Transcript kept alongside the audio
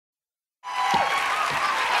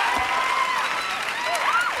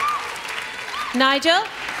Nigel?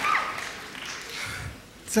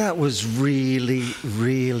 That was really,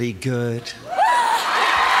 really good.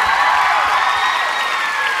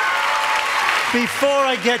 Before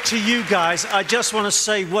I get to you guys, I just want to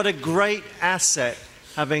say what a great asset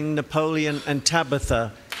having Napoleon and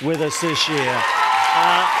Tabitha with us this year.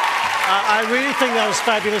 I really think that was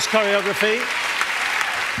fabulous choreography.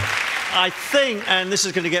 I think, and this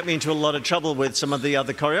is going to get me into a lot of trouble with some of the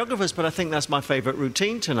other choreographers, but I think that's my favorite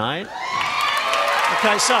routine tonight.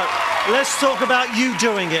 Okay, so let's talk about you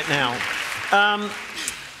doing it now.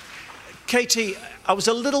 Katee, I was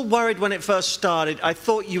a little worried when it first started. I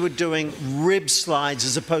thought you were doing rib slides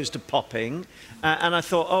as opposed to popping. And I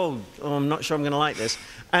thought, oh, I'm not sure I'm going to like this.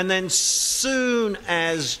 And then soon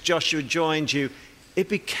as Joshua joined you, it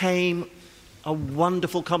became a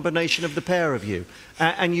wonderful combination of the pair of you.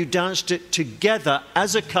 And you danced it together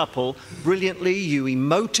as a couple brilliantly. You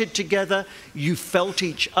emoted together. You felt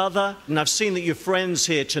each other. And I've seen that you're friends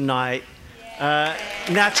here tonight.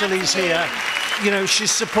 Natalie's here. You know, she's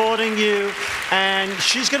supporting you, and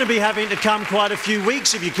she's going to be having to come quite a few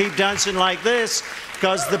weeks if you keep dancing like this,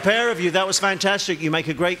 because the pair of you, that was fantastic. You make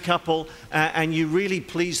a great couple, and you really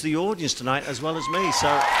pleased the audience tonight as well as me, so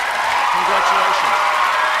congratulations.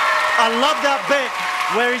 I love that bit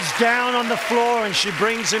where he's down on the floor and she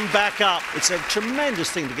brings him back up. It's a tremendous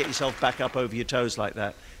thing to get yourself back up over your toes like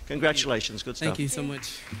that. Congratulations, good stuff. Thank you so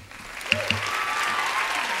much.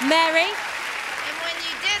 Mary? And when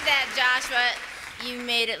you did that, Joshua, you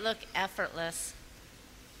made it look effortless.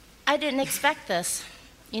 I didn't expect this.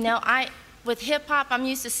 You know, with hip hop, I'm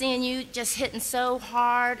used to seeing you just hitting so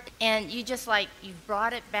hard, and you just you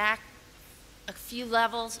brought it back a few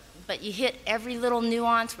levels, but you hit every little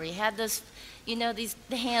nuance where you had those, you know, the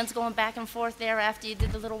hands going back and forth there after you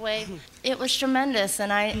did the little wave. It was tremendous,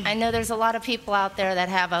 and I know there's a lot of people out there that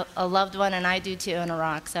have a loved one, and I do too, in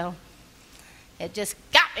Iraq, so it just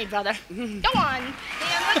got me, brother. Go on,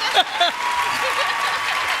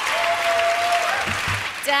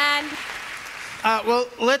 Dan. Well,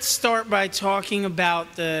 let's start by talking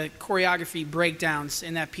about the choreography breakdowns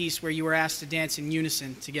in that piece where you were asked to dance in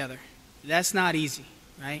unison together. That's not easy,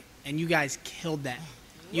 right? And you guys killed that.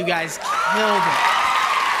 You guys killed it.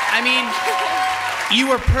 I mean, you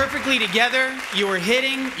were perfectly together. You were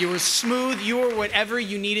hitting. You were smooth. You were whatever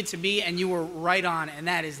you needed to be, and you were right on. And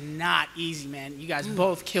that is not easy, man. You guys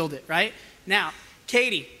both killed it, right? Now,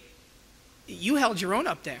 Katee, you held your own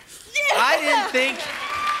up there. Yeah.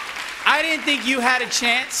 I didn't think you had a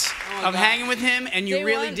chance of hanging with him, and you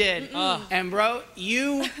really did. And bro,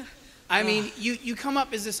 I mean, you come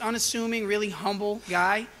up as this unassuming, really humble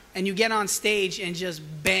guy, and you get on stage and just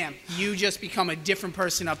bam, you just become a different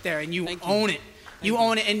person up there, and you own it. You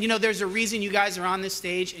own it, and you know, there's a reason you guys are on this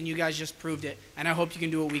stage, and you guys just proved it. And I hope you can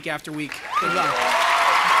do it week after week. Good luck.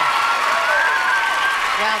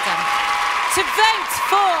 Well done. To vote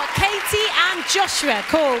for Katee and Joshua,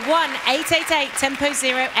 call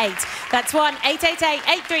 1-888-TEMPO-08. That's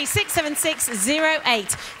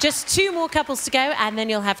 1-888-836-7608. Just 2 more couples to go, and then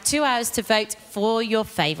you'll have 2 hours to vote for your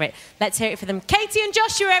favourite. Let's hear it for them. Katee and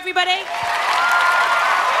Joshua, everybody.